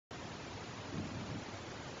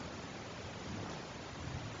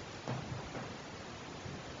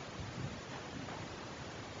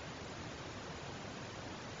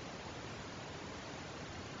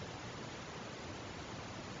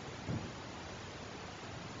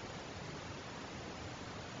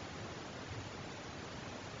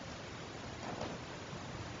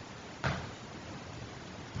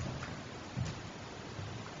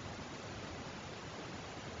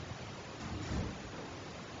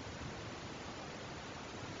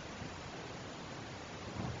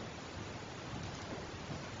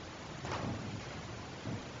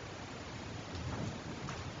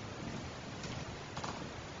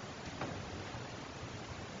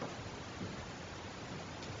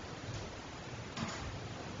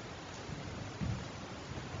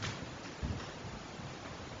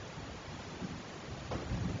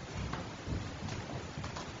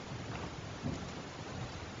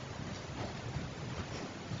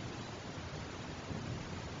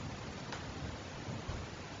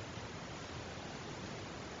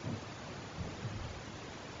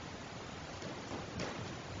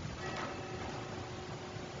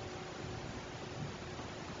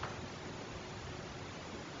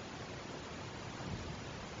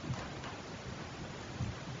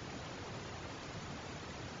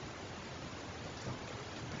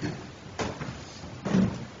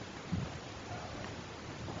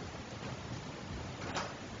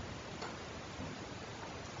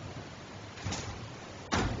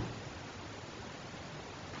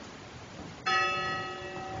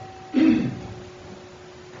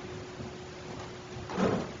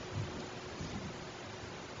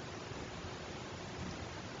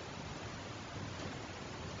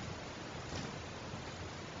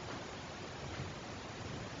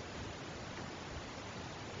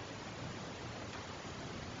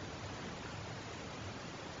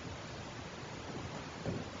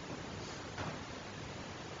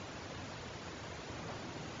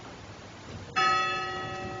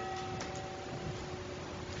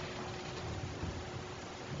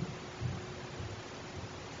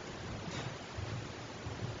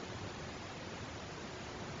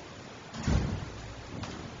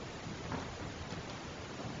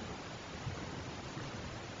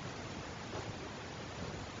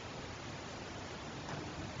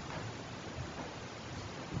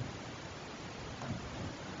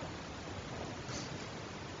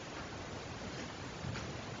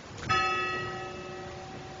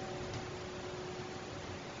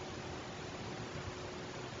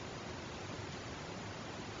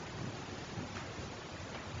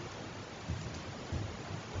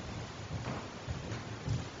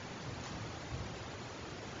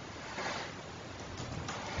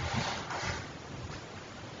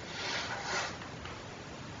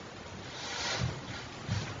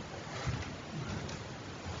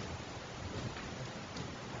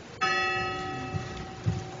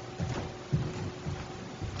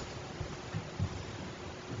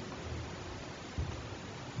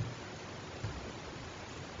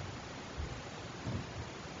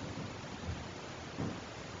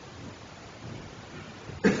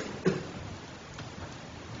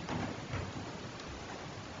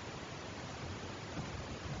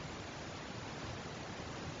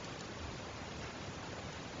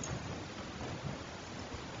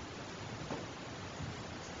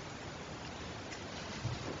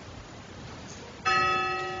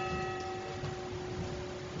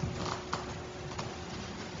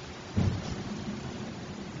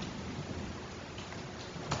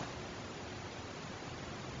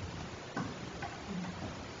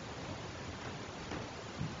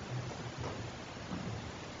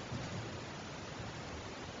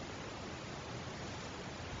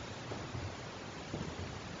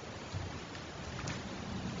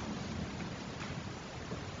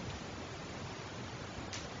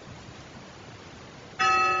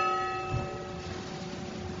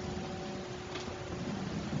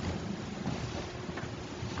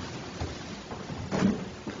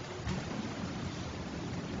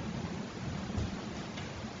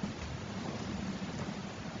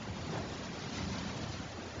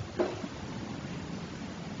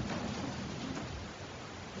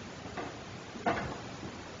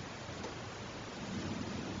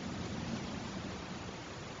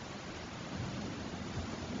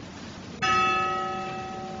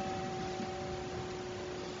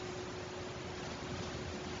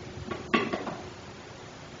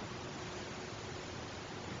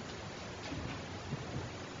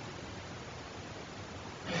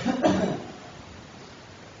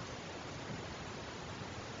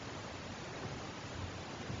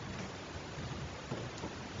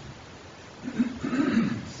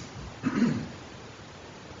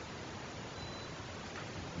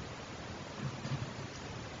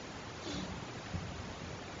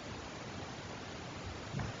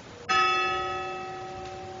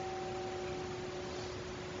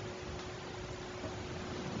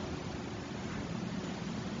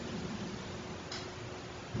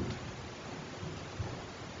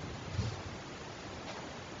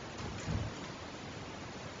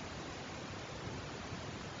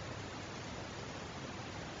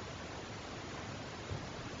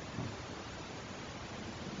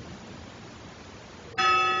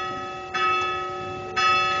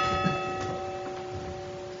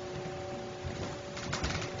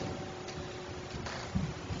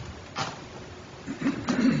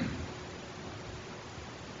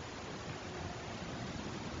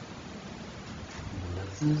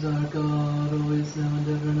is our God, always now and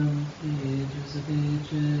ever, and in the ages of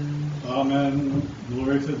ages. Amen.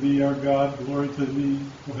 Glory to thee, our God. Glory to thee,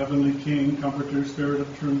 O heavenly King, Comforter, Spirit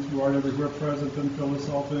of truth, who art everywhere present and fillest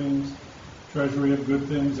all things. Treasury of good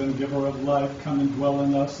things and giver of life, come and dwell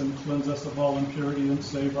in us and cleanse us of all impurity and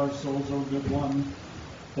save our souls, O good one.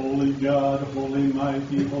 Holy God, holy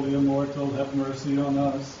mighty, holy immortal, have mercy on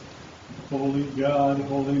us. Holy God,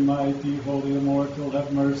 holy mighty, holy immortal,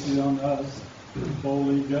 have mercy on us.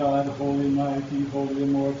 Holy God, holy mighty, holy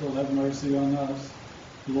immortal, have mercy on us.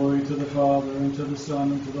 Glory to the Father, and to the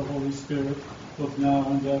Son, and to the Holy Spirit, both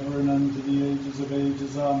now and ever, and unto the ages of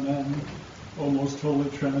ages. Amen. O most holy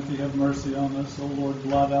Trinity, have mercy on us. O Lord,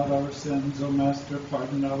 blot out our sins. O Master,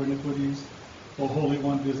 pardon our iniquities. O Holy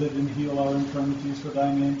One, visit and heal our infirmities for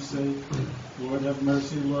thy name's sake. Lord, have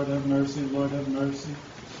mercy. Lord, have mercy. Lord, have mercy.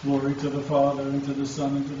 Glory to the Father, and to the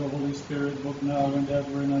Son, and to the Holy Spirit, both now and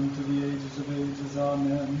ever, and unto the ages of ages.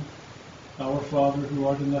 Amen. Our Father, who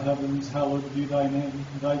art in the heavens, hallowed be thy name.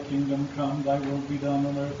 Thy kingdom come, thy will be done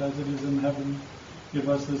on earth as it is in heaven. Give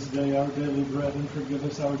us this day our daily bread, and forgive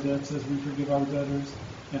us our debts as we forgive our debtors.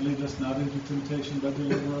 And lead us not into temptation, but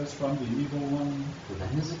deliver us from the evil one. For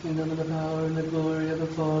thine is the kingdom, and the power, and the glory of the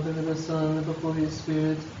Father, and the Son, and the Holy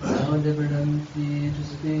Spirit, now and ever, and unto the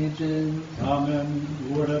ages of ages. Amen.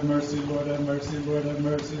 Lord have mercy, Lord have mercy, Lord have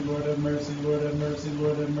mercy, Lord have mercy, Lord have mercy,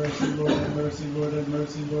 Lord have mercy, Lord have mercy, Lord have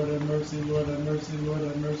mercy, Lord have mercy, Lord have mercy, Lord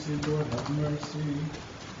have mercy, Lord have mercy.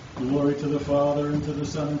 Glory to the Father, and to the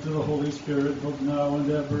Son, and to the Holy Spirit, both now and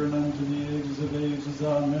ever, and unto the ages of ages.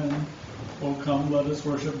 Amen. O come, let us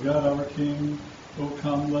worship God our King. O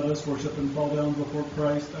come, let us worship and fall down before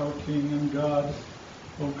Christ our King and God.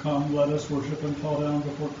 O come, let us worship and fall down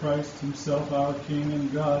before Christ himself our King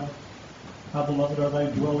and God. How beloved are thy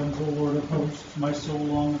dwellings, O Lord of hosts. My soul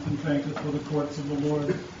longeth and fainteth for the courts of the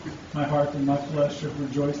Lord. My heart and my flesh have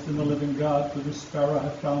rejoiced in the living God. For the sparrow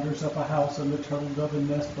hath found herself a house, and the turtle dove a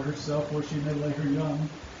nest for herself, where she may lay her young.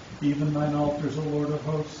 Even thine altars, O Lord of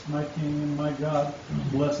hosts, my King and my God.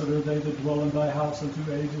 Blessed are they that dwell in thy house, and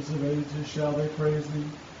to ages of ages shall they praise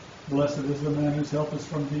thee. Blessed is the man whose help is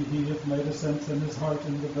from thee. He hath made ascents in his heart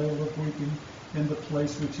in the vale of weeping, in the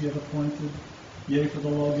place which he hath appointed. Yea, for the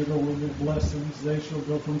lawgiver will give blessings. They shall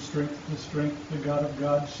go from strength to strength. The God of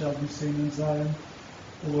gods shall be seen in Zion.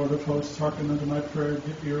 O Lord of hosts, hearken unto my prayer.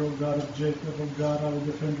 Give ear, O God of Jacob. O God, our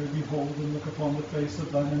defender, behold, and look upon the face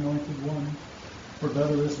of thine anointed one. For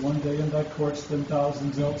better is one day in thy courts than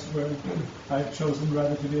thousands elsewhere. I have chosen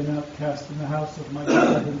rather to be an outcast in the house of my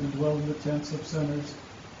God than to dwell in the tents of sinners.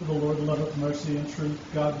 For the Lord loveth mercy and truth.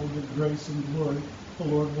 God will give grace and glory. The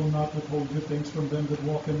Lord will not withhold good things from them that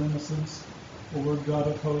walk in innocence. O Lord God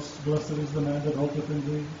of hosts, blessed is the man that hopeth in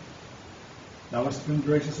thee. Thou hast been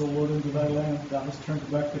gracious, O Lord, unto thy land. Thou hast turned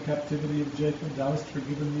back the captivity of Jacob. Thou hast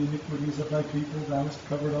forgiven the iniquities of thy people. Thou hast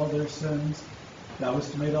covered all their sins. Thou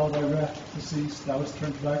hast made all thy wrath to cease. Thou hast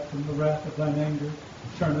turned back from the wrath of thine anger.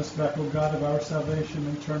 Turn us back, O God of our salvation,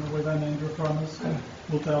 and turn away thine anger from us.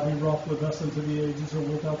 Wilt thou be wroth with us unto the ages, or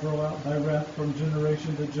wilt thou throw out thy wrath from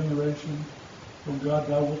generation to generation? O God,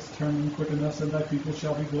 thou wilt turn and quicken us, and thy people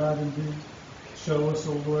shall be glad in thee. Show us,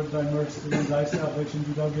 O Lord, thy mercy, and thy salvation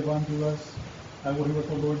do thou give unto us. I will hear what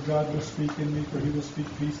the Lord God will speak in me, for he will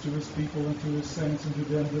speak peace to his people and to his saints, and to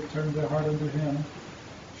them that turn their heart unto him.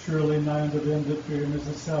 Surely nigh unto them that fear him is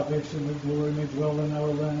the salvation, that glory may dwell in our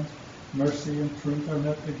land. Mercy and truth are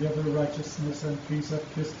met together, righteousness and peace have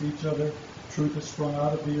kissed each other. Truth is sprung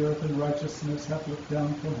out of the earth, and righteousness hath looked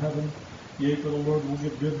down from heaven. Yea, for the Lord will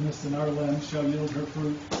give goodness, and our land shall yield her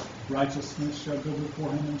fruit. Righteousness shall go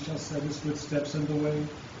before him, and shall set his footsteps in the way.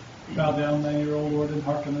 Bow down thine ear, O Lord, and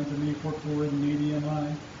hearken unto me, for poor and needy am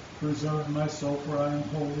I. Preserve my soul, for I am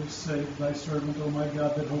holy. Save thy servant, O my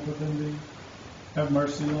God, that hopeth in thee. Have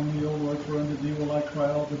mercy on me, O Lord, for unto thee will I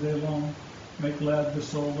cry all the day long. Make glad the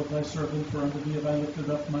soul of thy servant, for unto thee have I lifted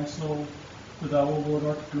up my soul. For thou, O Lord,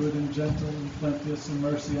 art good and gentle, and plenteous in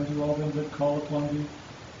mercy unto all them that call upon thee.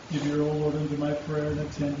 Give ear, O Lord, unto my prayer, and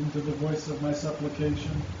attend unto the voice of my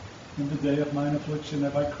supplication. In the day of mine affliction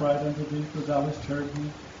have I cried unto thee, for thou hast heard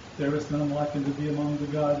me. There is none like unto thee among the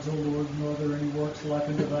gods, O Lord, nor are there any works like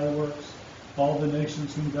unto thy works. All the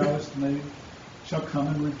nations whom thou hast made shall come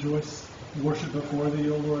and rejoice, worship before thee,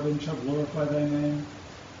 O Lord, and shall glorify thy name.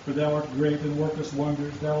 For thou art great and workest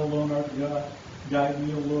wonders. Thou alone art God. Guide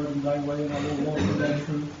me, O Lord, in thy way, and I will walk in thy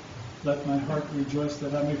truth. Let my heart rejoice,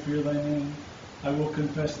 that I may fear thy name. I will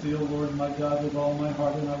confess thee, O Lord, my God, with all my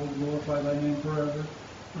heart, and I will glorify thy name forever.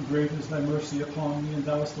 For great is thy mercy upon me, and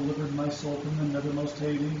thou hast delivered my soul from the nethermost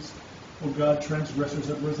Hades. O God, transgressors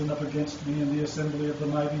have risen up against me, and the assembly of the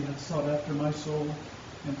mighty hath sought after my soul,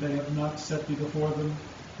 and they have not set thee before them.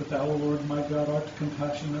 But thou, O Lord my God, art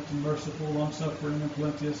compassionate and merciful, long-suffering and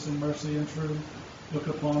plenteous in mercy and truth. Look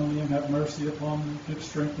upon me and have mercy upon me. Give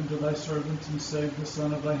strength unto thy servant, and save the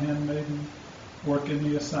son of thy handmaiden. Work in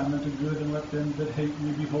me assignment of good, and let them that hate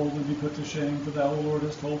me behold and be put to shame. For thou, O Lord,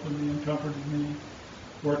 hast holpen me and comforted me.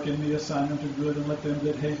 Work in me assignment of good, and let them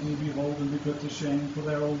that hate me behold and be put to shame. For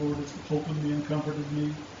thou, O Lord, hast holpen me and comforted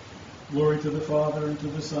me. Glory to the Father, and to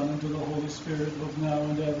the Son, and to the Holy Spirit, both now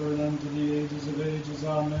and ever, and unto the ages of ages.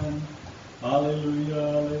 Amen. Alleluia,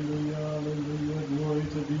 alleluia, alleluia. Glory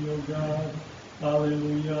to thee, O God.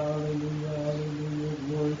 Alleluia, alleluia, alleluia.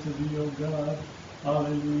 Glory to thee, O God.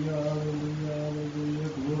 Alleluia, alleluia, alleluia.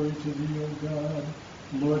 Glory to thee, O God.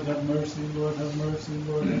 Lord have mercy, Lord have mercy,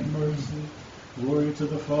 Lord have mercy. Glory to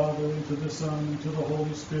the Father, and to the Son, and to the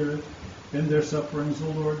Holy Spirit. In their sufferings, O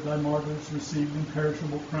Lord, thy martyrs received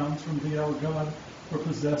imperishable crowns from thee, our God, for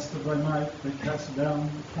possessed of thy might, they cast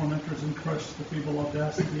down the tormentors and crushed the feeble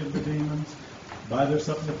audacity of the demons. By their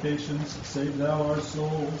supplications, save thou our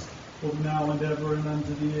souls, both now and ever, and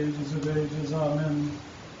unto the ages of ages. Amen.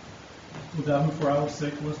 O thou who for our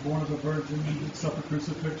sake was born of a virgin, and didst suffer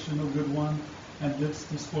crucifixion, O good one, and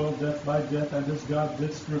didst despoil death by death, and as God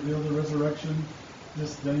didst reveal the resurrection,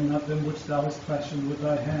 disdain not them which thou hast fashioned with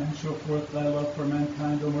thy hand. Show forth thy love for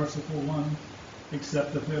mankind, O merciful one.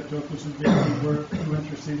 Accept the Theotokos who gave thee birth, who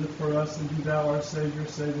intercedeth for us, and do thou, our Savior,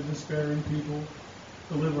 save the despairing people.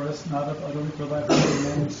 Deliver us not up utterly for thy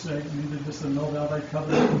holy name's sake, neither disannul thou thy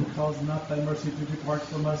covenant, and cause not thy mercy to depart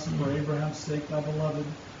from us. For Abraham's sake, thy beloved,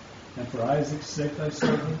 and for Isaac's sake, thy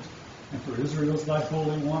servant, and for Israel's thy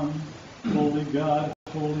holy one. Holy God,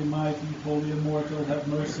 holy mighty, holy immortal, have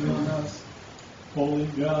mercy on us. Holy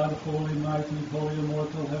God, holy mighty, holy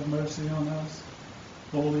immortal, have mercy on us.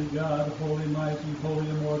 Holy God, holy mighty, holy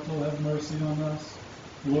immortal, have mercy on us.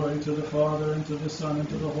 Glory to the Father, and to the Son, and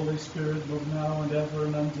to the Holy Spirit, both now and ever,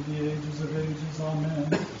 and unto the ages of ages.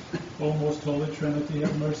 Amen. O most holy Trinity,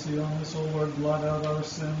 have mercy on us. O Lord, blot out our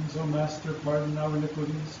sins. O Master, pardon our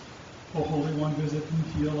iniquities. O Holy One, visit and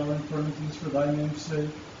heal our infirmities for thy name's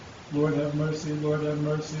sake. Lord have mercy, Lord have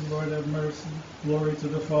mercy, Lord have mercy. Glory to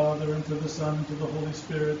the Father, and to the Son, and to the Holy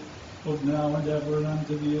Spirit, both now and ever, and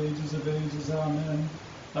unto the ages of ages. Amen.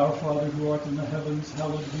 Our Father, who art in the heavens,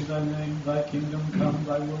 hallowed be thy name. Thy kingdom come,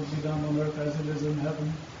 thy will be done on earth as it is in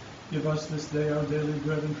heaven. Give us this day our daily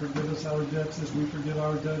bread, and forgive us our debts as we forgive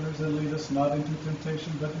our debtors. And lead us not into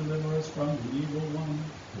temptation, but deliver us from the evil one.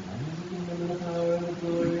 Thine is the kingdom, and the power, and the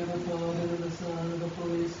glory of the Father, and the Son, and the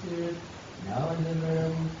Holy Spirit, now and ever,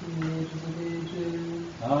 and to the ages of ages.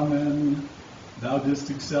 Amen. Thou didst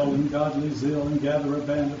excel in godly zeal, and gather a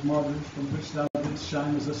band of martyrs, from which thou didst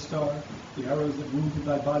shine as a star. The arrows that wounded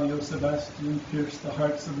thy body, O Sebastian, pierced the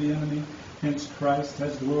hearts of the enemy. Hence Christ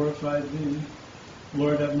has glorified thee.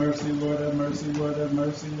 Lord have mercy, Lord have mercy, Lord have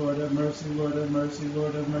mercy, Lord have mercy, Lord have mercy,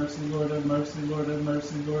 Lord have mercy, Lord have mercy, Lord have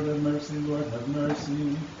mercy, Lord have mercy, Lord have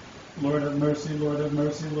mercy. Lord have mercy, Lord have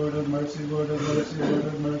mercy, Lord have mercy, Lord have mercy, Lord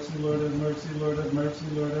have mercy, Lord have mercy, Lord have mercy,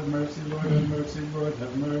 Lord have mercy, Lord have mercy, Lord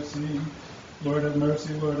have mercy. Lord have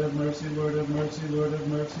mercy, Lord have mercy, Lord have mercy, Lord have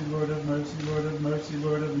mercy, Lord have mercy, Lord have mercy,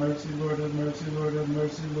 Lord have mercy, Lord have mercy, Lord have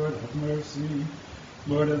mercy, Lord have mercy.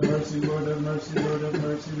 Lord have mercy, Lord have mercy, Lord have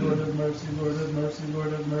mercy, Lord have mercy, Lord have mercy, Lord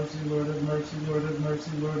have mercy, Lord have mercy, Lord have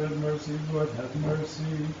mercy, Lord have mercy, Lord have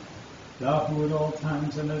mercy. Thou who at all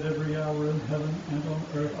times and at every hour in heaven and on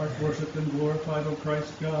earth art worshipped and glorified, O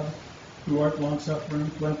Christ God, who art long-suffering,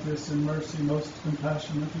 plenteous in mercy, most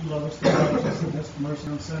compassionate, who lovest the righteous and hast mercy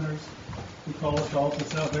on sinners, who callest all to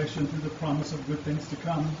salvation through the promise of good things to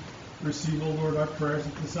come. Receive, O Lord, our prayers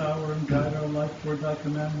at this hour, and guide our life toward thy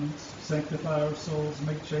commandments. Sanctify our souls,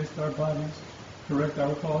 make chaste our bodies, correct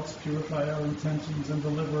our thoughts, purify our intentions, and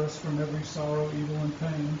deliver us from every sorrow, evil, and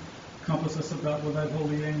pain. Compass us about with thy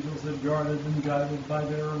holy angels, that guarded and guided by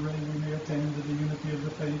their array we may attain to the unity of the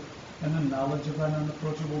faith and the knowledge of thine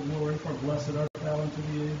unapproachable glory. For blessed art thou unto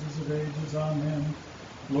the ages of ages. Amen.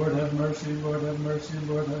 Lord have mercy, Lord have mercy,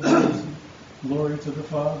 Lord have mercy. Glory to the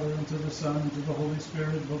Father, and to the Son, and to the Holy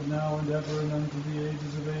Spirit, both now and ever, and unto the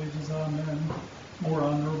ages of ages. Amen. More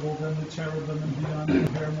honorable than the cherubim, and beyond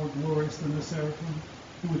compare, more glorious than the seraphim,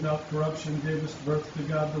 who without corruption gavest birth to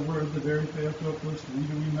God the Word, the very Theotokos, we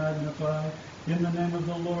do we magnify. In the name of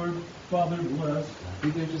the Lord, Father, bless.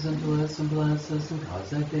 Be gracious unto us, and bless us, and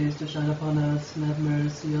cause thy face to shine upon us, and have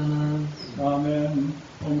mercy on us. Amen.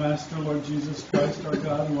 O Master, Lord Jesus Christ, our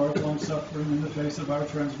God, who art long-suffering in the face of our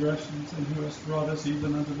transgressions, and who hast brought us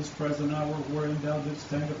even unto this present hour, wherein thou didst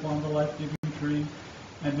stand upon the life-giving tree,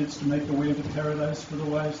 and didst make a way into paradise for the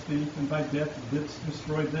wise thief, and by death didst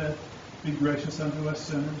destroy death. Be gracious unto us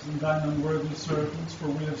sinners, and thine unworthy servants,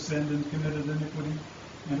 for we have sinned and committed iniquity.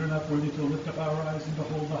 and are not worthy to lift up our eyes and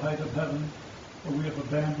behold the height of heaven. For we have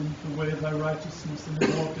abandoned the way of thy righteousness and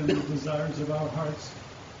have walked in the desires of our hearts.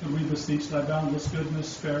 But we beseech thy boundless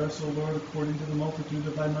goodness, spare us, O Lord, according to the multitude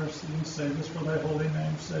of thy mercy, and save us for thy holy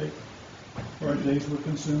name's sake. For our days were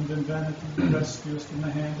consumed in vanity. Rescue us from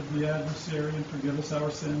the hand of the adversary, and forgive us our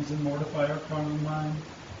sins, and mortify our carnal mind,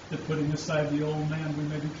 that putting aside the old man we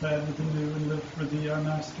may be clad with the new, and live for thee, our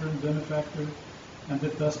master and benefactor, and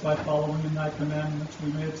that thus by following in thy commandments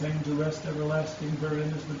we may attain to rest everlasting,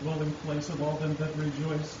 wherein is the dwelling place of all them that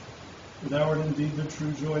rejoice. For thou art indeed the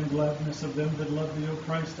true joy and gladness of them that love thee, O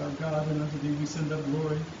Christ our God, and unto thee we send up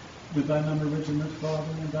glory with thine unoriginate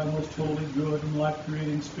Father, and thy most holy, good, and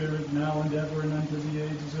life-creating Spirit, now and ever, and unto the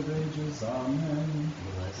ages of ages. Amen.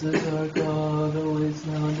 Blessed our God, always,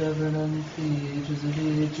 now and ever, and unto the ages of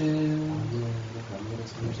ages. Amen. Come, let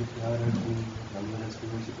us worship God our King. Come, let us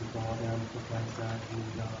worship and fall down for Christ our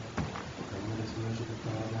King God. Come, let us worship and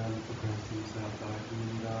fall down for Christ himself our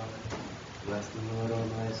King God. Bless the Lord, O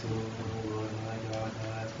my soul, O Lord my God,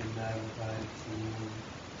 thou hast been magnified its name.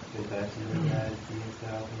 Compassion and majesty is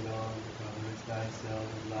thou belong, coverest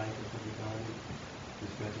thyself with light of the garment, who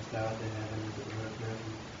stretchest out the heaven as it were a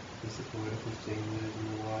curtain, who supporteth his chambers in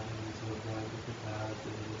the waters, who appointeth the clouds to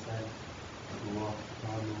his ascent, who walketh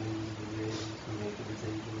upon the wings of the winds, who maketh his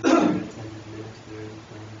angels spirits and his ministers in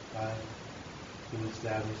flame of fire, who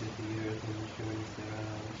establisheth the earth in the sureness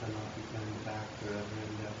thereof, and shall not be turned back forever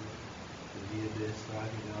and ever. And the abyss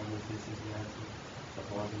rising down with this is massive,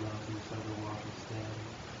 upon the mountains shall the waters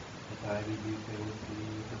stand. If I rebuke them with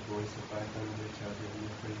thee, with the voice of thy thunder shall give me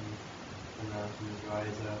praise. The mountains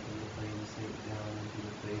rise up, and the plains sink down into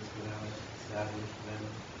the place where thou hast established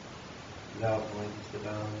them. Thou appointest the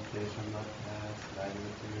bounds, they shall not pass, neither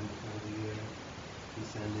return before the earth. He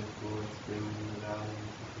sendeth forth springs in the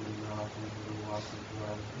valleys, into the mountains where the waters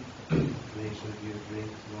run. They shall give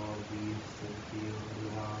drink to all the beasts of the field, and the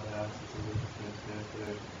wild asses of the quench their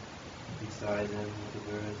thirst. Beside them were the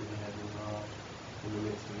birds of the heaven lodge, in the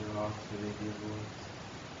midst of the rocks where they give voice.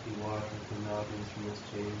 He watereth the mountains from his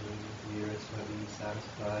chamber, the earth shall be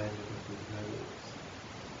satisfied with the fruit of thy lips.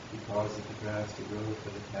 He causeth the grass to grow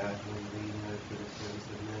for the cattle, and green earth for the service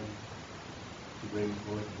of men. To bring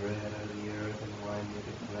forth bread out of the earth, and wine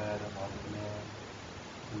maketh glad the heart of man.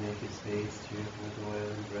 To make his face cheerful with oil,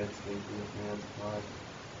 and bread strengtheneth man's heart.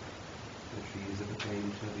 The trees of the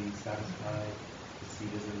plain shall be satisfied, the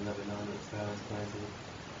cedars of Lebanon which thou hast planted.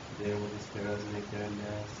 There will the sparrows make their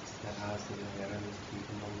nests, the house of the heron is chief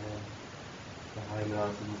among them. The high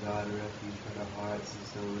mountains are a refuge for the hearts, and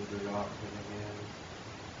so is the rock for the hairs.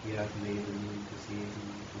 He hath made the moon for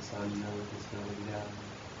seasons, the sun knoweth his going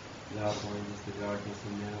down. Thou appointest the darkness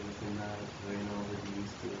and knowest the night, wherein all the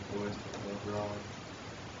beasts of the forest are go abroad.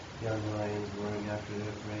 Young lions roaring after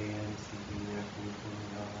their prey, and seeking their food from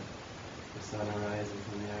the God. The sun ariseth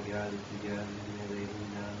when they are gathered together, and they lay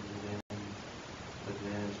them down in the end. But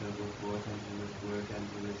man shall go forth unto his work, and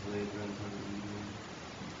to his labor until the evening.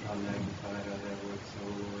 How magnified are thy works, O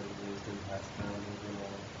Lord, and wisdom hast found over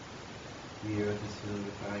all. The earth is filled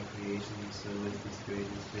with thy creation, so is this great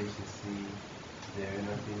and spacious sea. Therein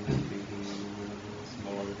are things creeping and innumerable,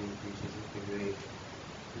 small living creatures of the great.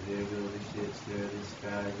 There go the ships, there the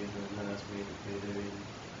scourges, and let us wait to pay therein.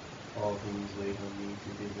 All things wait on thee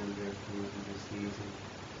to give them their food in the season.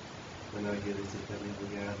 When thou givest it, them they will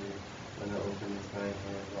gather. When thou openest thy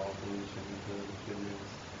hand, all things shall be filled with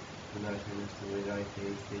goodness. When thou turnest away thy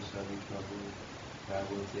face, they shall be troubled. Thou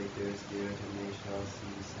wilt take their spirit, and they shall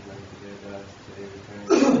cease, and unto their dust till they return.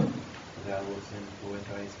 Thou wilt send forth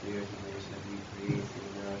thy spirit, and they shall be created,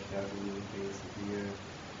 and thou shalt renew the face of the earth.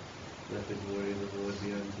 Let the glory of the Lord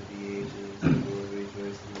be unto the ages, the Lord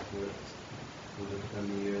rejoice in his works. Who looketh on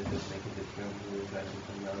the earth, and maketh it tremble, who toucheth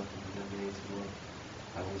the mountains, and makes war.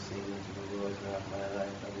 I will sing unto the Lord throughout my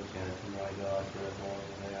life, I will chant to my God for as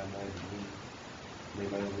long as I have my being. May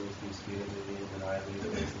my words be sweet unto thee, and I will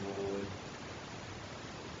rejoice in the Lord.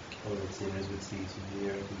 Oh, that sinners would cease from the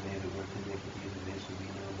earth, and may the work of iniquity that they should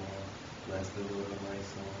be no more. Bless the Lord, O my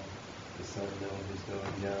soul. The sun knoweth his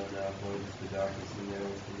going down, thou appointest the darkness, and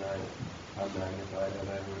knowest the night. How magnified are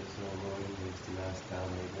thy works, O Lord, and wisdom hast thou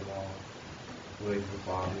made them all. Glory to the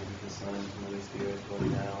Father, and to the Son, and to the Holy Spirit, both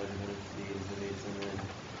now and in the days of age. Amen.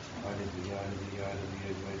 Hallelujah, hallelujah,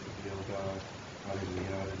 hallelujah, glory to thee, O God.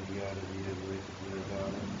 Hallelujah, hallelujah, hallelujah, glory to thee, O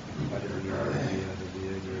God. Hallelujah, hallelujah,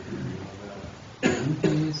 hallelujah, glory to thee, O God. In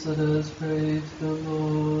peace, let us praise the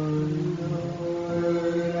Lord.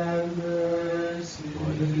 Lord, have mercy.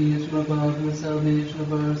 For the peace of God and the salvation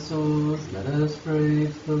of our souls, let us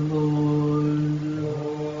praise the Lord.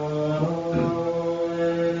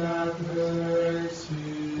 Lord, have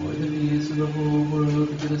mercy. For the peace of the whole world,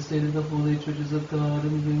 the state of the holy churches of God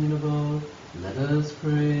and the union of all, let us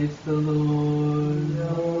pray to the Lord.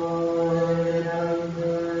 Lord, have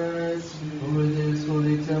mercy. For this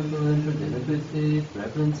holy temple and for them of good faith,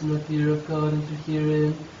 reverence and the fear of God and to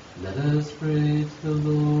herein, let us pray to the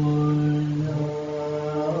Lord.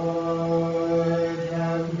 Lord,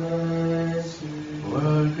 have mercy. For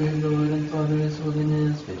our great Lord and Father, His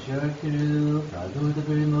Holiness, Patriarch Kirill, proud Lord, the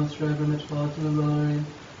very most reverend Father Lord,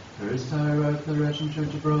 First Hierarch of the Russian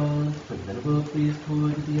Church abroad, for the venerable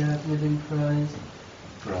priesthood of the active in Christ,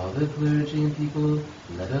 for all the clergy and people,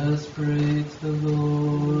 let us pray to the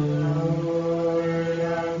Lord. Lord,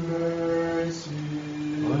 have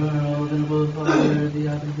mercy. For our venerable Father, the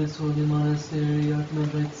abbot of this holy monastery,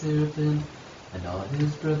 Archimandrite Seraphim, and all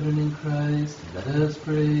his brethren in Christ, let us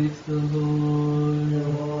pray to the Lord.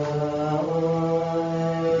 Lord,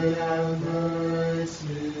 have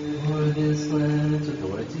mercy. For this land's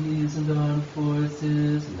authorities and armed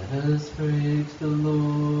forces, let us pray to the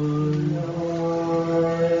Lord.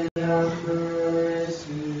 Lord, have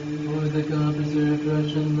mercy. For the God-preserved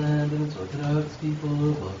Russian land and its Orthodox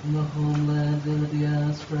people, both in the homeland and the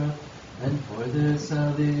diaspora, and for their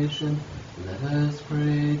salvation, let us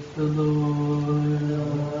pray to the Lord.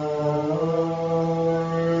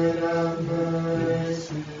 Lord, have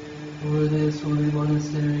mercy. For this holy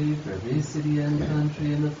monastery, for every city and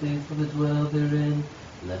country and the faithful that dwell therein,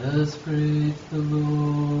 let us pray to the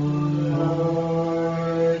Lord.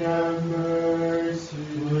 Lord, have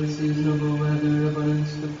mercy. For seasonable weather,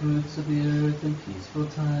 abundance of the fruits of the earth, and peaceful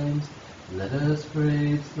times, let us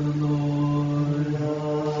pray to the Lord.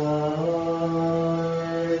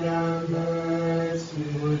 Lord, have mercy.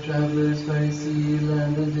 For travelers by sea,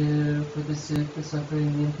 land, and air, for the sick, the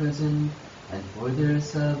suffering, the imprisoned, and for their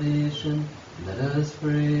salvation, let us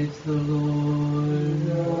pray to the Lord.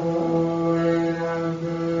 Lord, have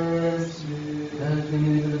mercy. That we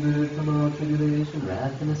may be delivered from all tribulation,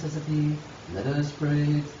 wrath, and necessity, let us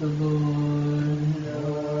pray to the Lord.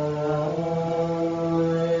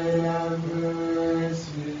 Lord, have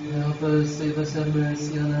mercy. Help us, save us, have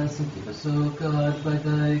mercy on us, and keep us, O God, by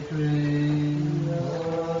thy grace.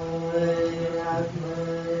 Lord, have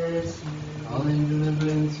mercy. Calling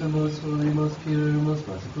remembrance for most holy, most pure, most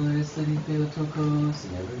blessed glorious Lady Theotokos,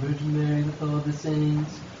 and ever Virgin Mary with all the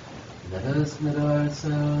saints, let us commit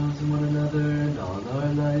ourselves and one another and all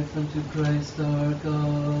our life unto Christ our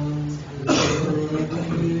God.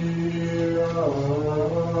 Hear our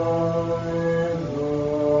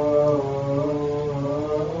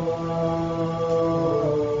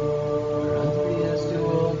For unto thee is due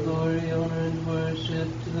all glory, honor, and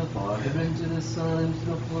worship, to the Father, and to the Son, and to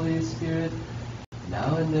the Holy Spirit,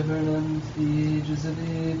 now and ever, and unto the ages of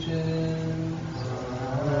ages.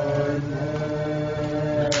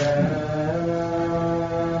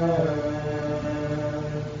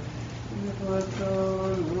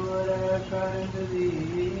 Lord, I cry unto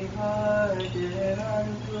thee, hearken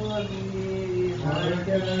unto me,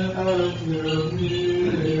 Hearken unto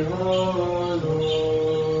me, O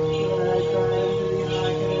Lord, I cry unto thee, Lord.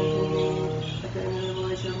 hearken unto me, attend to the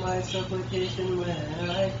voice of my supplication when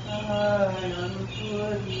I cry unto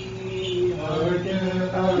thee, Hearken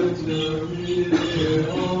unto me,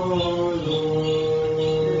 O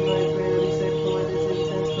Then my prayer be Lord. set forth as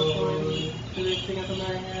incense before thee, the lifting up of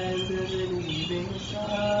my hands as an evening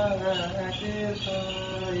sacrifice.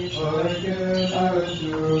 Hearken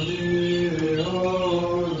unto me, O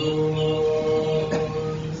Lord.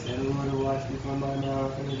 Set, O Lord, a watch before my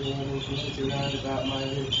mouth, and a golden cloak around about my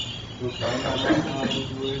lips. Incline not my heart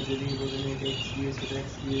with words of evil to make excuse with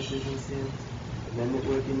excuses and sins. But them that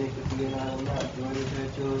work iniquity, and I will not join with their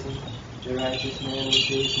chosen. The righteous man will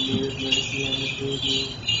chase me with mercy and reprove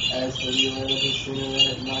me. As for the oil of the sinner, let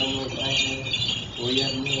it not anoint my head. For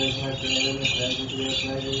yet more is my prayer in the presence of their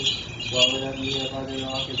pleasures. Swallowed up me up by the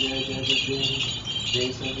rock of their desert days.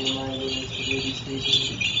 They shall hear my words, for they be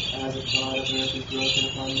speaking. As a clod of earth is broken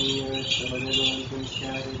upon the earth, so are their bones been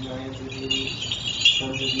scattered, and I am to Hades.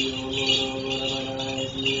 Come to thee, O Lord, of mine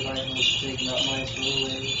eyes, and if I hope, take not my soul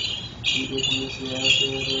away. Keep me from the snare of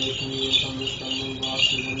deliberation, and from the stumbling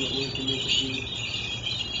blocks of them that work iniquity.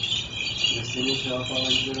 The sinner shall fall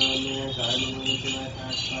into their own snares, I am alone till I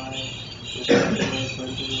pass by. With my voice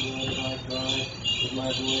unto the Lord have I cried, with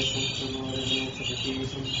my voice unto the Lord have made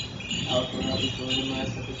supplication. I'll pour out before him my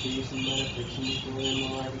supplication, my affliction before him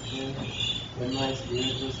will I declare. When my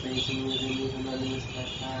spirit was fainting within me, then I missed my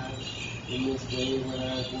paths. In this way when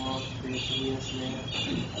I have walked faithfully a snare,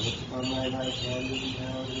 I looked upon my right hand and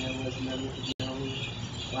beheld, and there was none that could tell me.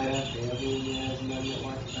 Why have failed me, and there is none that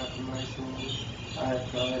watcheth after my soul. I have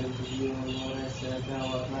cried unto thee, O Lord, I said, thou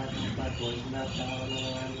art my hope, my portion, thou thou in the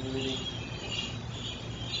land of the living.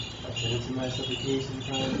 Listen my supplication,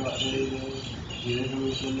 time brought the later. Deliver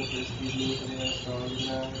me from the persecute me, for they are strong and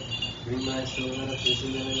loud. Bring my soul out of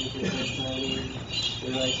prison, that I may confess thy name.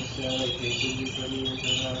 The righteous shall wait patiently for me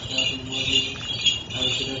until thou shalt reward me. How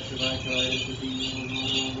should I survive trials with thee, O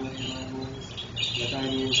Lord, O Lord, hear my voice? Let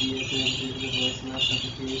thine ears be attentive to the voice of my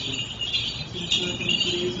supplication. Since my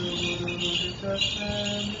please, O Lord, to trust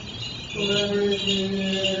them. Whoever is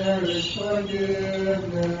near, there is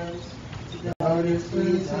forgiveness. God is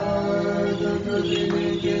pleased, the good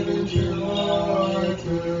thing given to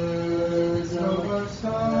martyrs. So much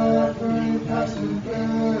suffering, passion,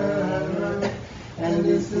 bearer, and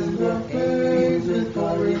distant of age with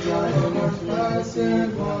glory, joy, O most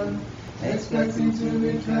blessed one, expecting to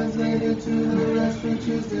be translated to the rest which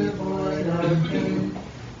is devoid of pain,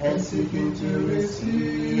 and seeking to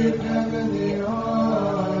receive heavenly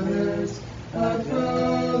honors, a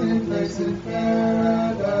dwelling place in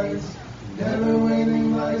paradise, never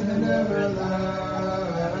waning light and everlasting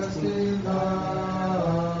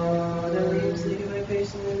love. I am seeking my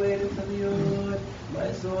patiently waiting for thee, O Lord.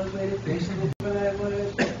 My soul is waiting patiently for thy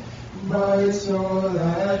word. My soul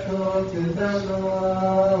hath hoped in the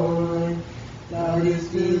Lord. Thou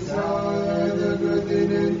didst desire the good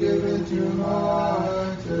thing given to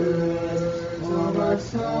martyrs. So much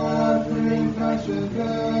suffering, passion,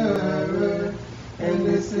 terror, and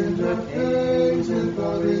the sins of age and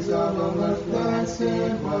glories of a most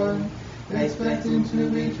blessed one, expecting to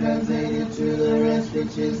be translated to the rest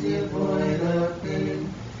which is devoid of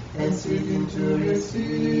pain, and seeking to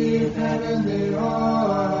receive heavenly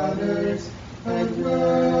honors, a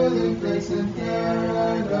dwelling place in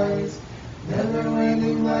paradise, never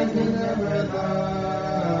waning light and everlasting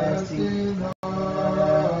love.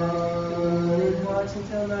 Watch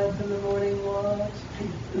until night from the morning watch.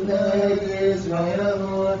 Let Israel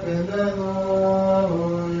hope in the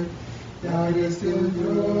Lord. Thou didst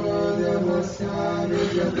endure the most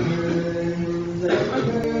savage of things, and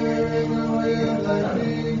bearing away of thy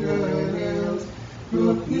fingernails,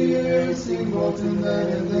 through piercing molten lead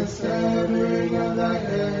and the severing of thy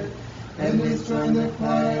head, and destroying the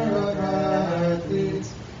choir of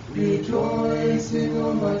athletes, rejoicing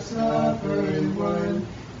O much suffering one.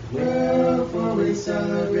 Wherefore we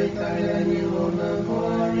celebrate thy annual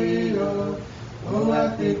memorial. O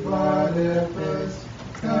epic Boniface,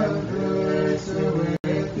 converse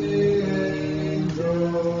with the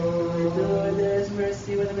angels. Lord, there is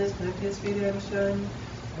mercy with his plenteous redemption.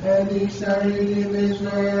 And he shall redeem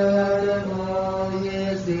Israel out of all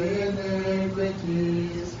his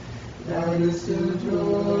iniquities. Thou didst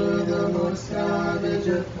endure the most savage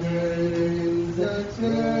of pains, the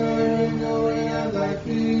tearing away of thy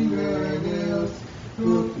fingernails,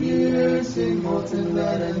 through piercing molten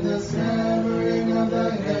lead and the severing of thy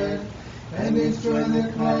head, and destroying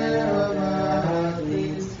the choir of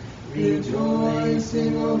athletes,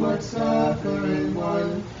 rejoicing O much suffering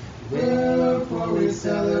one. Wherefore we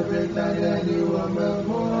celebrate thy annual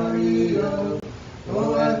memorial.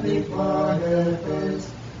 O epic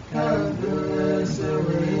Boniface, converse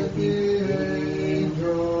with the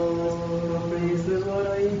angels. Praise the Lord,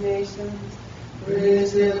 all ye nations.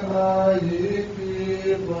 Praise him, all ye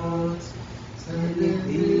peoples. Sending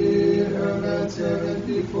thee her manservant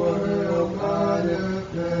before her, O Boniface.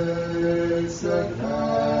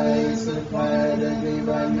 Supply and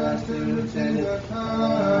divine master who change the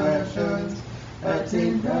passions,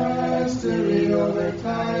 attain mastery over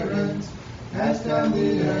tyrants, cast down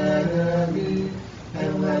the enemy,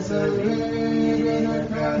 and resurrect in a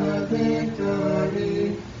crown of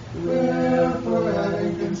victory. Wherefore,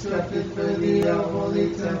 having constructed for thee a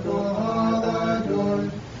holy temple all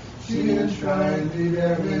adorned, she enshrined thee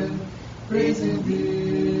therein, praising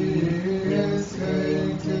thee in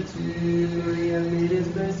sanctity. And made his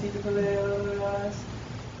mercy to prevail over us.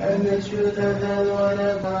 And the truth of the Lord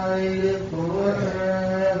abideth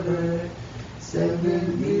forever.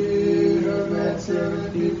 Sending thee her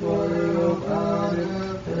manservant before her, O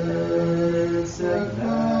Boniface.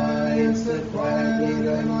 Supply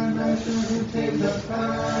and one master who take the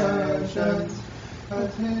passions,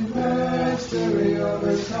 attain mastery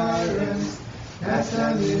over tyrants, cast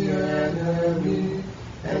down the enemy,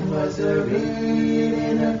 and was arrayed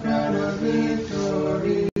in a crown of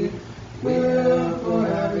victory. Wherefore,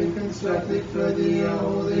 having constructed for thee a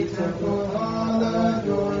holy temple all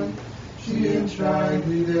adorned, she enshrined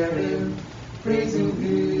thee therein, praising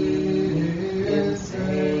thee in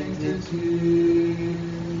sanctity.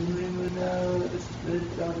 Now, this is the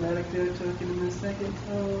dogmatic third token in the second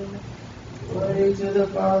tone. Glory to the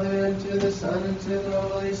Father, and to the Son, and to the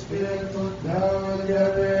Holy Spirit, now and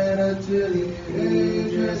ever, and unto the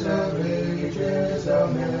ages of ages.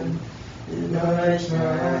 Amen. In thy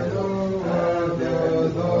shadow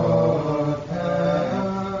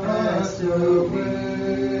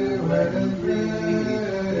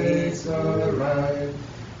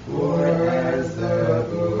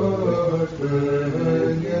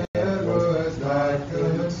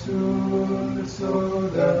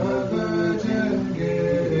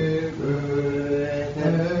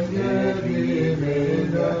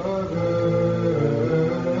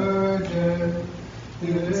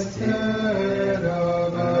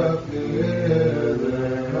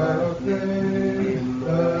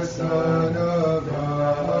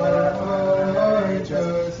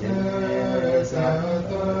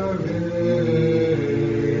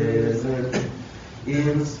risen,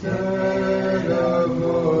 instead of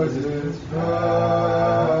Moses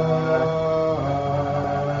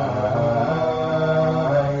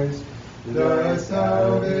Christ, the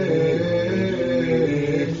salvation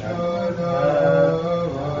of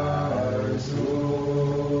our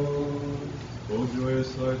souls. O joyous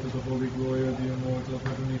sight of the holy glory of the immortal,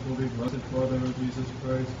 heavenly, holy, blessed Father of Jesus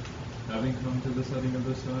Christ, having come to the setting of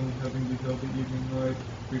the sun, having beheld the evening light,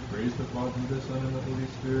 we praise the Father, the Son, and the Holy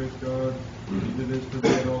Spirit, God. Indeed it is for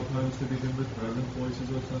thee at all times to begin with reverent voices,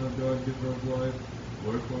 O Son of God, giver of life,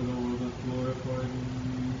 wherefore the world doth glorify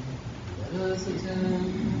thee. Let us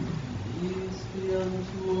attend, peace be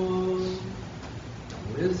unto all.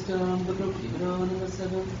 Wisdom, the proclaiming in the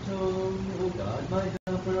seventh tone. O God, my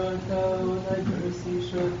helper art thou, and thy mercy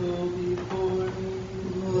shall go before me.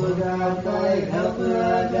 O God, my helper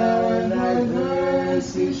art thou, and thy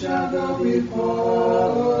mercy shall go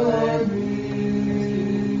before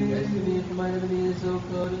me. Rescue me from mine enemies, O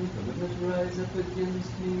God, and from them that rise up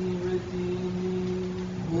against me, redeem me.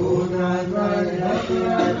 O God, my helper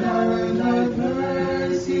art thou, and thy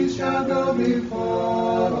mercy shall go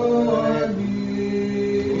before me.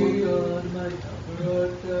 O God, my helper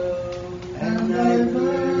art thou, and thy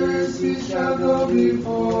mercy shall go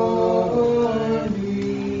before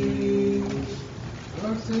me.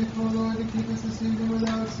 Vouchsafe, O Lord, to keep us this evening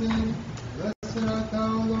without sin. Blessed art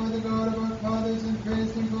thou, O Lord, the God of our fathers, and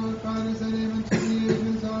praised and glorified is thy name unto the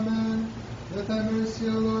ages. Amen. Let thy mercy,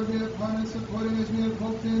 O Lord, be upon us according as we have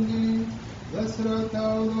hoped in thee. Blessed art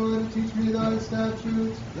thou, O Lord, to teach me thy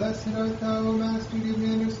statutes. Blessed art thou, O Master, give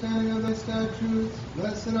me understanding of thy statutes.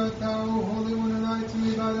 Blessed art thou, O Holy One, enlighten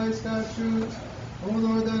me by thy statutes. O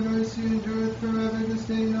Lord, thy mercy endureth forever,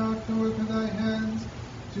 disdain not the work of thy hands.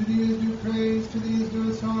 To thee is due praise, to thee is due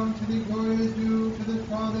a song, to thee glory is due, to the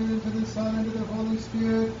Father, and to the Son, and to the Holy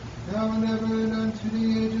Spirit, now and ever, and unto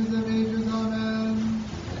the ages of ages. Amen.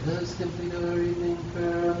 Let us complete our evening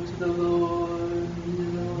prayer unto the Lord.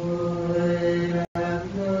 Lord,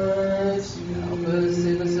 have mercy. Help us,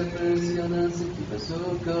 save us, have mercy on us, and keep us,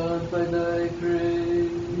 O God, by thy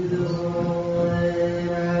grace. Lord,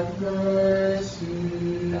 have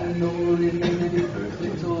mercy. That the holy faith may be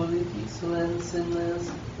perfect, holy, peaceful, and sinless,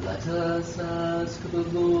 let us ask the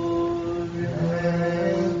Lord.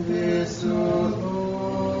 Grant this, O Lord.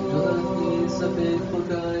 Angel of peace, a faithful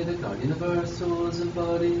guide, a guardian of our souls and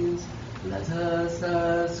bodies, let us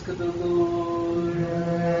ask the Lord.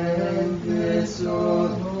 Grant this, O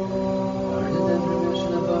Pardon and Lord.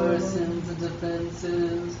 remission of our sins and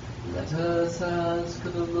offenses, let us ask the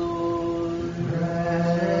Lord.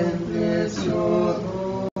 Grant this, O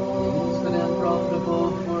Lord. Things good and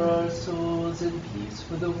profitable for our souls and peace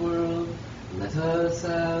for the world, let us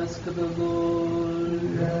ask the Lord.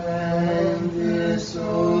 Grant this, O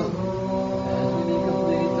Lord. As we may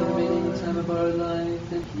complete the remaining time of our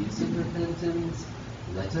life in peace and repentance,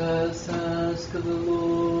 let us ask the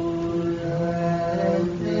Lord.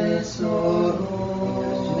 Grant this, O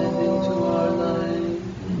Christian ending Lord. to our life,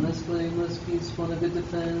 blameless, blameless, peaceful, and a good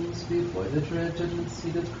defense before the dread judgment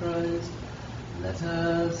seat of Christ, let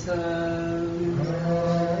us ask.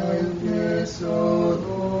 Grant this, O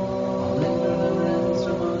Calling Lord. your remembrance,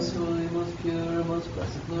 our most holy, most pure, most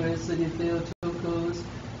blessed, glorious Lady Theotokos,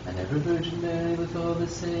 and ever Virgin Mary with all the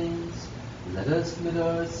saints, let us commit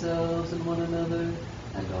ourselves and one another,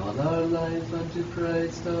 and all our life unto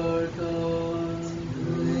Christ our God.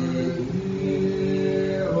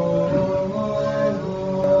 Hear, O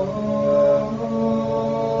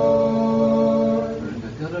Lord.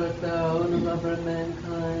 Perfect God art thou, and the lover of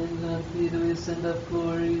mankind, and thee do we send up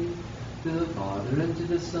glory, to the Father, and to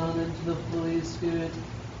the Son, and to the Holy Spirit,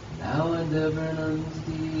 now and ever, and unto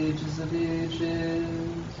the ages of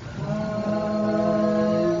ages.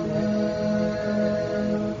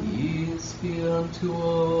 Amen. Peace be unto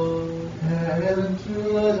all. And to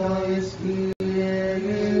thy spirit.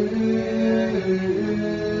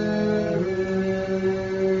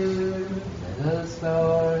 Let us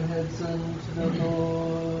bow our heads unto the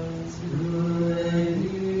Lord.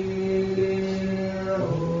 Hear, O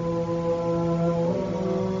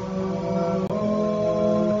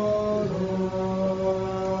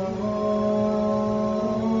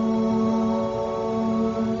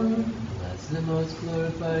Lord. Blessed and most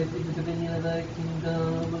glorified be the dominion of thy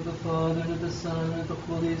kingdom, of the Father, and of the Son, and of the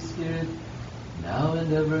Holy Spirit, now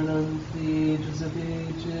and ever, and unto the ages of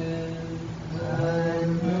ages.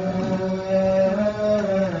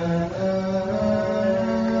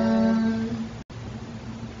 Amen.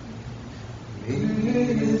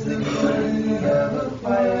 Great is the glory you have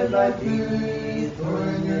acquired by faith, for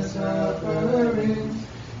in your sufferings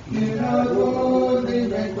you not boldly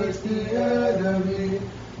make way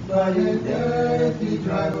light in death, ye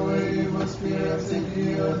drive away evil spirits and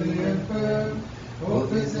heal the infirm. O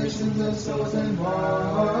physicians of souls and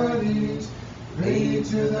bodies, pray ye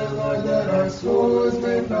to the Lord that our souls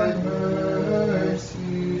may find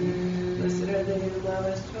mercy. Blessed are they whom thou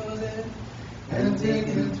hast chosen, And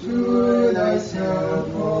taken to thyself,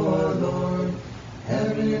 O Lord.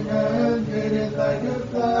 Every man fadeth like a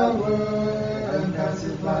flower, and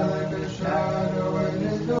passeth by like a shadow, and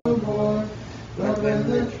is no more. But when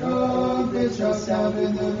the trumpet shall sound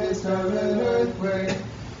in the midst of an earthquake,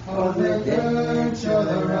 all the dead shall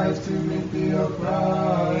arise to meet thee, O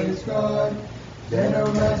Christ God. Then,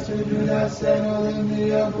 O Master, do thou settle in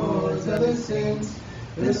the abodes of the saints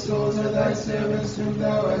the souls of thy servants whom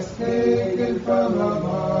thou hast taken from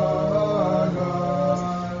among us.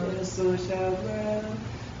 and so shall dwell.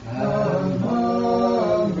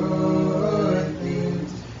 Among good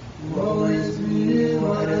things, woe is me,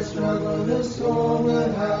 what a struggle the soul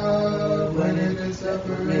will have when it is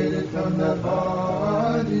separated from the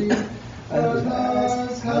body.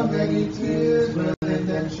 Alas, how many tears will it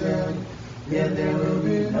then shed, yet there will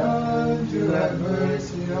be none to have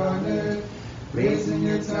mercy on it. Raising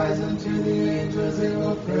its eyes unto the angels, it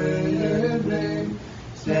will pray in vain.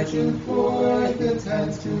 Stretching forth its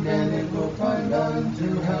hands to men, it will find none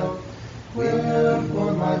to help.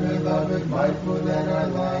 Wherefore, my beloved, mindful that our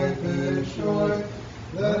life is short,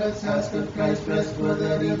 let us ask of Christ rest for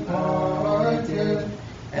the departed,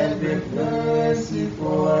 and grant mercy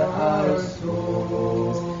for our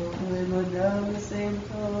souls. We look down the same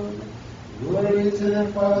tone. Glory to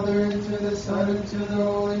the Father, and to the Son, and to the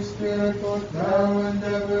Holy Spirit, both now and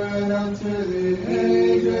ever, and unto the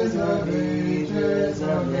ages of ages.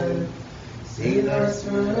 Amen. Save our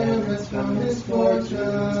servants from misfortune,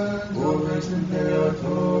 O Virgin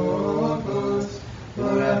Theotokos.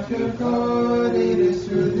 For after God, it is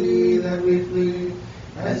to thee that we flee,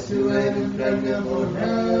 as to an impregnable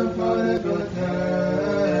rampart of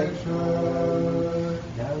protection.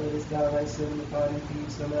 Now lettest thou thy servant depart in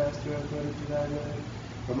peace, O Master, according to thy word.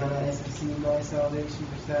 For mine eyes have seen thy salvation,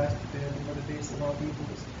 which thou hast prepared before the face of all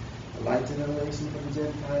peoples, a light and revelation for the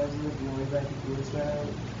Gentiles, and the glory of thy people Israel.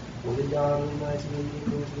 Holy God, holy mighty, holy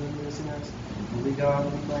Lord, have mercy on us. Holy God,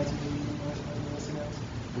 holy mighty, holy Lord, have mercy on us.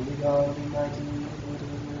 Holy God, holy mighty, holy Lord,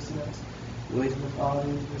 have mercy on us. Glory to the Father,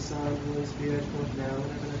 and to the Son, and to the Holy Spirit, both now and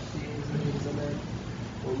ever, and ever, and ever. Amen.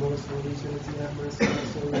 O most holy Trinity, have mercy on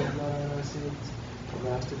us, O Lord, God, on our sins. O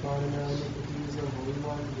Master, pardon our iniquities, O Holy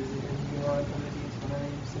One, visit and heal our infirmities for thy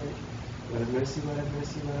name's sake. Lord have mercy, Lord have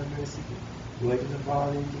mercy, Lord have mercy. Glory to the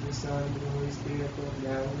Father, and to the Son, and to the Holy Spirit, both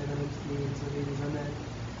now and ever, and ever. Amen.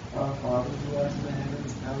 Our Father who art in the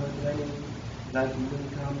heavens, hallowed be thy name. Thy kingdom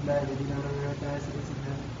come, thy will be done on earth as it is in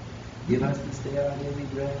heaven. Give us this day our daily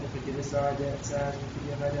bread, and forgive us our debts as we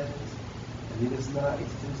forgive our debtors. And lead us not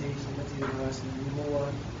into temptation, but deliver us from the evil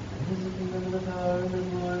one. And is the kingdom, and the power, and the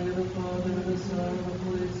glory of the Father, and the Son, and the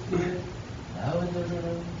Holy Spirit, now and ever,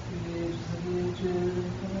 and unto the ages of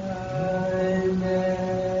ages.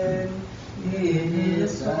 Amen. In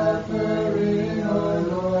his suffering, O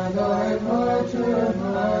Lord, thy martyr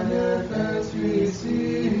manifest,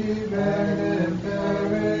 receive an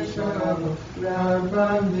imperishable crown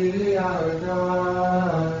from thee, our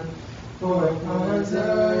God. For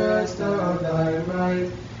possessed of thy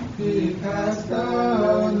might, he cast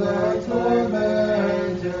down the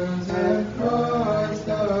tormentors and crushed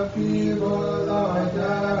the feeble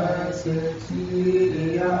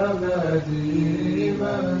audacity of the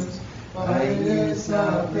demons. By his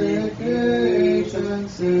supplication,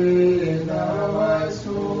 save thou our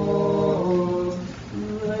souls.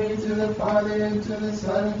 Glory to the Father, and to the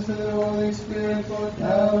Son, and to the Holy Spirit, both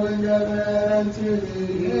now and ever, and to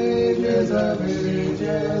the ages of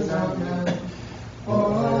ages. Amen.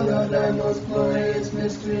 All of thy most glorious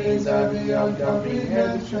mysteries are beyond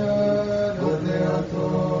comprehension, O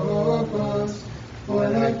Theotokos. For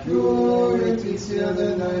thy purity sealed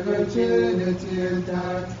and thy virginity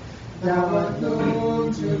intact, thou art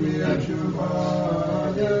known to be a true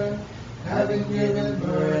mother, having given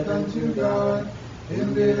birth unto God.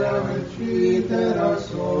 In thee thou entreat that our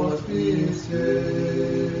souls be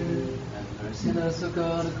saved. Have mercy on us, O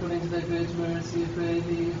God, according to thy great mercy, I pray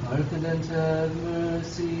thee. Hearken and have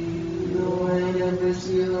mercy. Lord have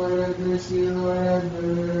mercy, Lord have mercy, Lord have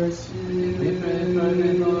mercy. We pray for our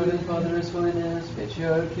great Lord and Father, His Holiness,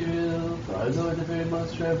 Patriarch Kirill, for our Lord, the very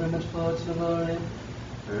most reverend Metropolitan of Lorraine,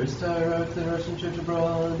 First Hierarch of the Russian Church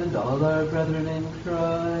abroad, and all our brethren in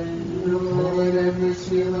Christ. Lord have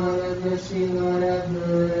mercy, Lord have mercy, Lord have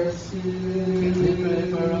mercy. We pray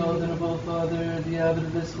for our venerable Father, the abbot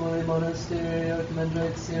of this holy monastery,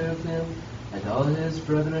 Archimandrite Seraphim, and all his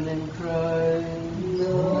brethren in Christ.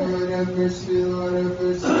 Lord have mercy, Lord have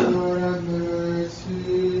mercy, Lord have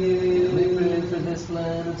mercy. And we pray for this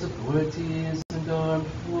land, its authorities and armed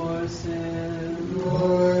forces.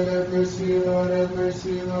 Lord have mercy, Lord have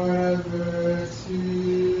mercy, Lord have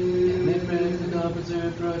mercy. And we pray for the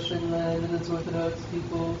God-preserved Russian land and its Orthodox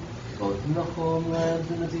people, both in the homeland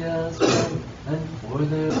and the diaspora, and for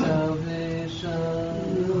their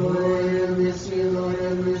salvation. Lord have mercy, Lord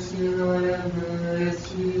have mercy, Lord have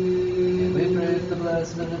mercy. And we pray for the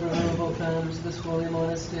blessed and ever-honorable founders of this holy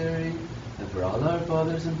monastery, and for all our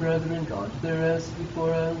fathers and brethren gone to their rest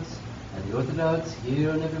before us, and the Orthodox here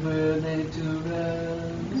and everywhere laid to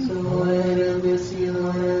rest. Lord have mercy,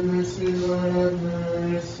 Lord have mercy, Lord have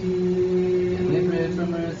mercy. And we pray for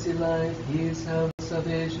mercy, life, peace, health,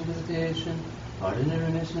 salvation, visitation, pardon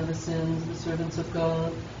and remission of the sins of the servants of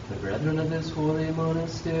God, the brethren of this holy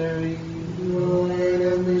monastery. Lord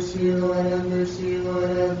have mercy, Lord have mercy, Lord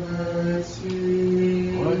have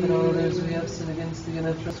mercy. Lord, that all those we have sinned against thee and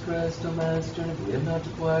have transgressed, O Master, and if we have not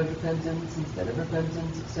acquired repentance, instead of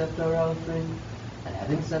repentance, accept our offering. And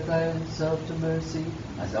having set thyself to mercy,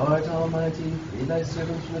 as thou art almighty, free thy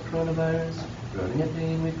servants from the coronavirus. Groaning in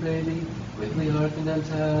pain, we pray thee, quickly hearken and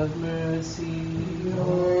have mercy.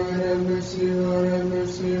 Lord have mercy, Lord have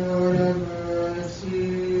mercy, Lord have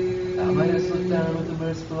mercy. Thou mightest look down with a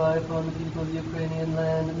merciful eye upon the people of the Ukrainian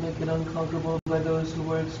land and make it unconquerable by those who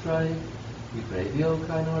work strife. We pray thee, O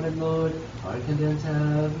kind-hearted Lord, hearken and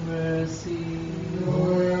have mercy.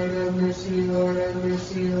 Lord have mercy, Lord have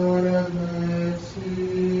mercy, Lord have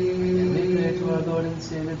mercy. And we pray to our Lord and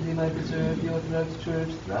Savior that he might preserve the Orthodox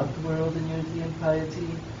Church throughout the world in unity and piety,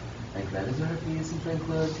 and grant us her peace and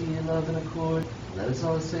tranquility and love and accord. Let us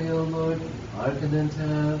all say, O Lord, hearken and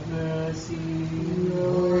have mercy.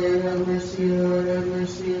 Lord have mercy, Lord have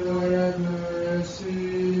mercy, Lord have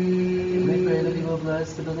mercy. And we pray that he will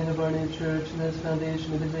bless the building of our new church and its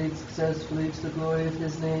foundation of his aid successfully to the glory of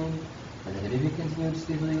his name, and that it may be continued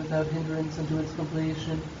speedily without hindrance unto its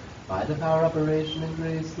completion, by the power, operation, and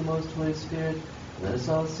grace of the most Holy Spirit. Let us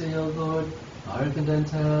all say, O Lord, hearken and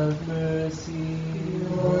have mercy.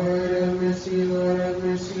 Lord have mercy, Lord have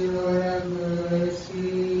mercy, Lord have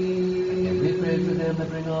mercy. And we pray for them that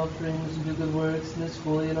bring offerings and do good works in this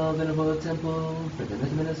holy and all venerable temple, for them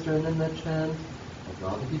that minister and them that chant, and for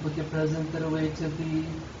all the people here present that await of thee,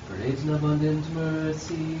 great and abundant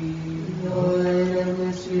mercy. Lord have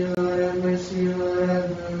mercy, Lord have mercy, Lord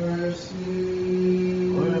have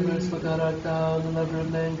mercy. Lord, our merciful God, art thou, the lover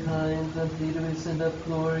of mankind, and thee do we send up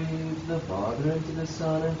glory to the Father, and to the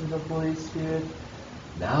Son, and to the Holy Spirit,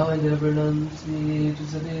 now and ever, and unto the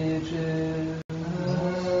ages of ages.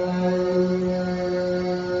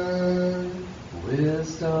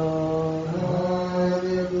 Wisdom.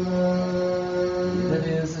 That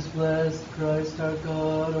is blessed Christ our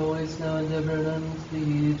God, always now and ever, and unto the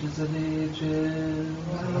ages of ages.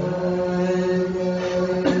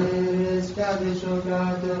 Establish, O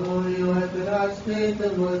God, the holy Orthodox faith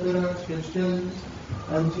of Orthodox Christians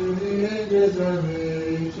unto the ages of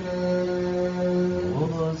ages. O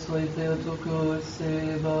most holy Theotokos,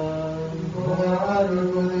 save us. More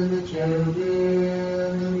honorable than the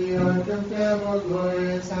cherubim, and beyond compare more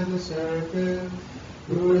glorious than the seraphim,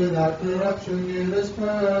 who without corruption gave us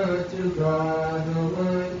birth to God the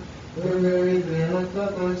Word, the very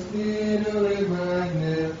Theotokos, thee do we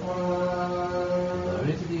magnify.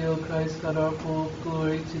 Glory to thee, O Christ, God our hope,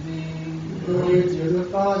 glory to thee. Glory to the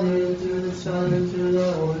Father, and to the Son, and to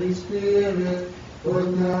the Holy Spirit,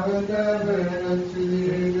 both now and ever, and unto the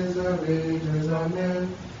ages of ages.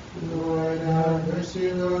 Amen. Lord have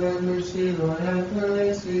mercy, Lord have mercy, Lord have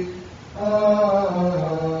mercy.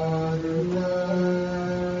 Amen.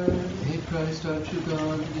 May Christ, our true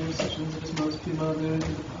God, to the intercessions of his most pure mother,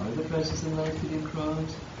 to the power of the precious and life-giving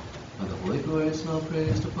cross, of the holy, glorious, and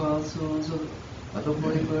all-praised apostles, of the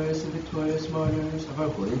holy, glorious, and victorious martyrs, of our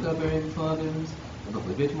holy God-bearing fathers, of the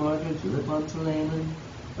holy great martyr Philip Panteleimon,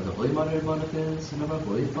 of the holy martyr Boniface, and of our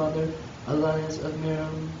holy father Elias of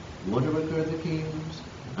Miram, wonder worker of the kings,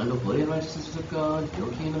 and the holy and righteous sisters of God,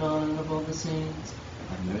 Joachim and Anna, and of all the saints.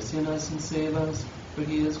 Have mercy on us and save us, for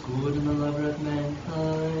he is good and the lover of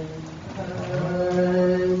mankind.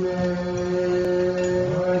 Amen.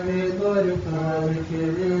 Lord, may glorify the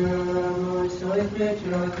Kirill, most holy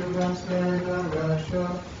patriarch of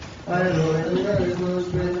Russia, our Lord, and there is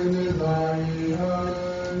most great in the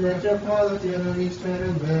metropolitan of Eastern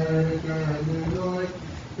America, and the North,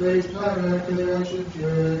 praise power to the Russian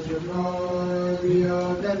Church of God, the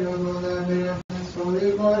venerable Lamb of this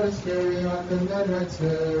holy monastery, and the red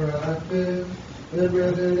seraphim, the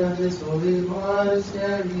brethren of this holy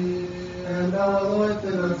monastery, and our Lord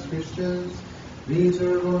the us Christians,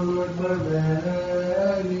 preserve, O Lord, for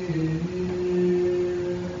Mary.